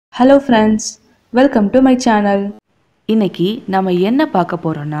Hello friends, welcome to my channel. இன்னைக்கு நம்ம என்ன பார்க்க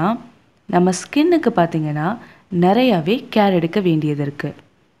போறோம்னா நம்ம ஸ்கின்னுக்கு பாத்தீங்கன்னா நிறையவே கேர் எடுக்க வேண்டியது இருக்கு.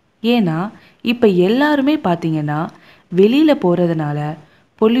 ஏனா இப்போ எல்லாரும் பாத்தீங்கன்னா வெளியில போறதனால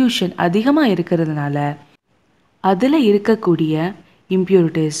பொல்யூஷன் அதிகமா இருக்குறதனால அதுல இருக்கக்கூடிய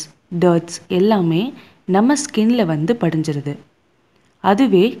impurities, dirts எல்லாமே நம்ம ஸ்கின்ல வந்து படிஞ்சிருது.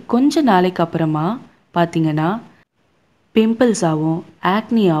 அதுவே கொஞ்ச நாளைக்கு அப்புறமா பாத்தீங்கன்னா பிம்பிள்ஸ் ஆவும்,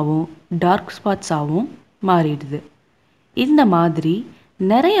 ஆக்னி ஆவும், டார்க் ஸ்பாட்ஸ் ஆவும் மாறிடுது. இந்த மாதிரி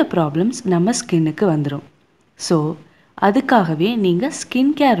நிறைய ப்ராப்ளம்ஸ் நம்ம ஸ்கின்னுக்கு வந்துடும். ஸோ அதுக்காகவே நீங்கள்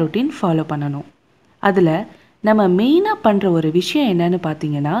ஸ்கின் கேர் ரொட்டீன் ஃபாலோ பண்ணணும். அதில் நம்ம மெயினாக பண்ணுற ஒரு விஷயம் என்னன்னு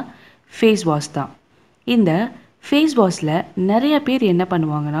பார்த்தீங்கன்னா ஃபேஸ் வாஷ் தான். இந்த ஃபேஸ் வாஷில் நிறைய பேர் என்ன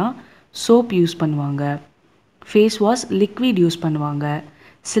பண்ணுவாங்கன்னா சோப் யூஸ் பண்ணுவாங்க, ஃபேஸ் வாஷ் லிக்விட் யூஸ் பண்ணுவாங்க,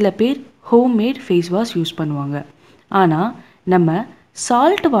 சில பேர் ஹோம்மேட் ஃபேஸ் வாஷ் யூஸ் பண்ணுவாங்க. ஆனால் நம்ம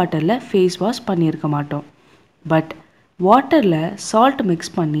சால்ட் வாட்டரில் ஃபேஸ் வாஷ் பண்ணியிருக்க மாட்டோம். பட் வாட்டரில் சால்ட்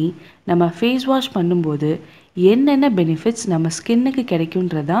மிக்ஸ் பண்ணி நம்ம ஃபேஸ் வாஷ் பண்ணும்போது என்னென்ன பெனிஃபிட்ஸ் நம்ம ஸ்கின்னுக்கு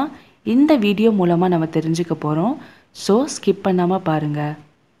கிடைக்குன்றதான் இந்த வீடியோ மூலமாக நம்ம தெரிஞ்சுக்க போகிறோம். ஸோ ஸ்கிப் பண்ணாமல் பாருங்கள்.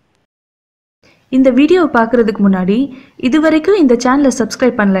 இந்த வீடியோவை பார்க்குறதுக்கு முன்னாடி இது வரைக்கும் இந்த சேனலை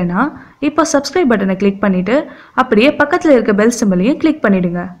சப்ஸ்கிரைப் பண்ணலைன்னா இப்போ சப்ஸ்கிரைப் பட்டனை கிளிக் பண்ணிவிட்டு அப்படியே பக்கத்தில் இருக்க பெல் சிம்பலையும் கிளிக்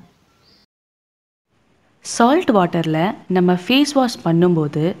பண்ணிவிடுங்க. சால்ட் வாட்டரில் நம்ம ஃபேஸ் வாஷ்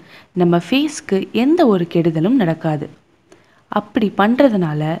பண்ணும்போது நம்ம ஃபேஸ்க்கு எந்த ஒரு கெடுதலும் நடக்காது. அப்படி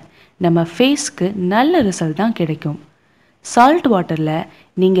பண்ணுறதுனால நம்ம ஃபேஸ்க்கு நல்ல ரிசல்ட் தான் கிடைக்கும். சால்ட் வாட்டரில்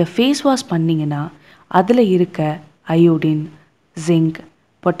நீங்கள் ஃபேஸ் வாஷ் பண்ணிங்கன்னா அதில் இருக்க அயோடின், ஜிங்க்,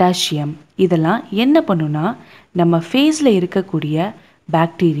 பொட்டாசியம் இதெல்லாம் என்ன பண்ணுன்னா நம்ம ஃபேஸில் இருக்கக்கூடிய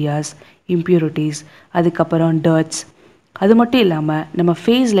பாக்டீரியாஸ், இம்ப்யூரிட்டிஸ், அதுக்கப்புறம் டர்ட்ஸ், அது மட்டும் இல்லாமல் நம்ம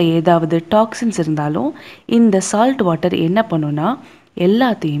ஃபேஸில் ஏதாவது டாக்ஸின்ஸ் இருந்தாலும் இந்த சால்ட் வாட்டர் என்ன பண்ணுன்னா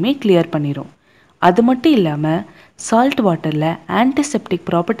எல்லாத்தையுமே கிளியர் பண்ணிடும். அது மட்டும் இல்லாமல் சால்ட் வாட்டரில் ஆன்டிசெப்டிக்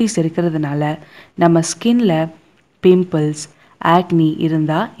ப்ராப்பர்ட்டிஸ் இருக்கிறதுனால நம்ம ஸ்கின்ல பிம்பிள்ஸ், ஆக்னி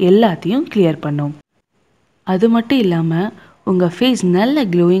இருந்தால் எல்லாத்தையும் கிளியர் பண்ணும். அது மட்டும் இல்லாமல் உங்கள் ஃபேஸ் நல்ல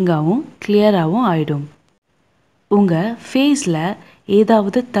க்ளோயிங்காகவும் கிளியராகவும் ஆகிடும். உங்கள் ஃபேஸில்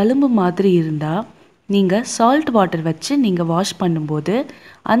ஏதாவது தழும்பு மாதிரி இருந்தால் நீங்கள் சால்ட் வாட்டர் வச்சு நீங்கள் வாஷ் பண்ணும்போது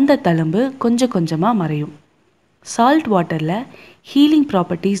அந்த தழும்பு கொஞ்சம் கொஞ்சமாக மறையும். சால்ட் வாட்டரில் ஹீலிங்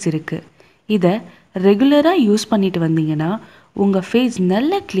ப்ராப்பர்ட்டிஸ் இருக்குது. இதை ரெகுலராக யூஸ் பண்ணிட்டு வந்தீங்கன்னா உங்கள் ஃபேஸ்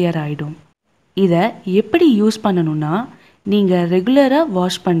நல்ல கிளியர் ஆகிடும். இதை எப்படி யூஸ் பண்ணணும்னா நீங்கள் ரெகுலராக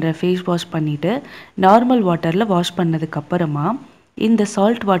வாஷ் பண்ணுற ஃபேஸ் வாஷ் பண்ணிவிட்டு நார்மல் வாட்டரில் வாஷ் பண்ணதுக்கப்புறமா இந்த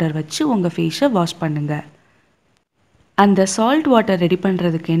சால்ட் வாட்டர் வச்சு உங்கள் ஃபேஸை வாஷ் பண்ணுங்கள். அந்த சால்ட் வாட்டர் ரெடி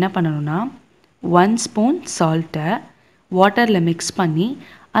பண்ணுறதுக்கு என்ன பண்ணணும்னா 1 ஸ்பூன் சால்ட்டை வாட்டரில் மிக்ஸ் பண்ணி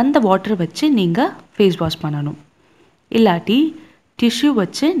அந்த வாட்டர் வச்சு நீங்கள் ஃபேஸ் வாஷ் பண்ணணும். இல்லாட்டி டிஷ்யூ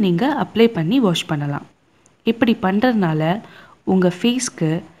வச்சு நீங்கள் அப்ளை பண்ணி வாஷ் பண்ணலாம். இப்படி பண்ணுறதுனால உங்கள்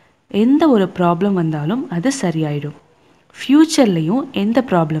ஃபேஸ்க்கு எந்த ஒரு ப்ராப்ளம் வந்தாலும் அது சரியாயிடும். ஃப்யூச்சர்லேயும் எந்த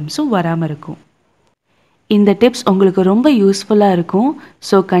ப்ராப்ளம்ஸும் வராமல் இருக்கும். இந்த டிப்ஸ் உங்களுக்கு ரொம்ப யூஸ்ஃபுல்லாக இருக்கும்.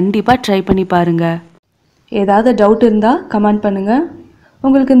 ஸோ கண்டிப்பாக ட்ரை பண்ணி பாருங்கள். ஏதாவது டவுட் இருந்தால் கமெண்ட் பண்ணுங்கள்.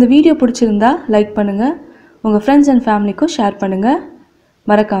 உங்களுக்கு இந்த வீடியோ பிடிச்சிருந்தா லைக் பண்ணுங்கள். உங்கள் ஃப்ரெண்ட்ஸ் அண்ட் ஃபேமிலிக்கும் ஷேர் பண்ணுங்கள்.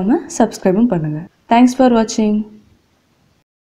 மறக்காமல் சப்ஸ்கிரைபும் பண்ணுங்கள். தேங்க்ஸ் ஃபார் வாட்சிங்.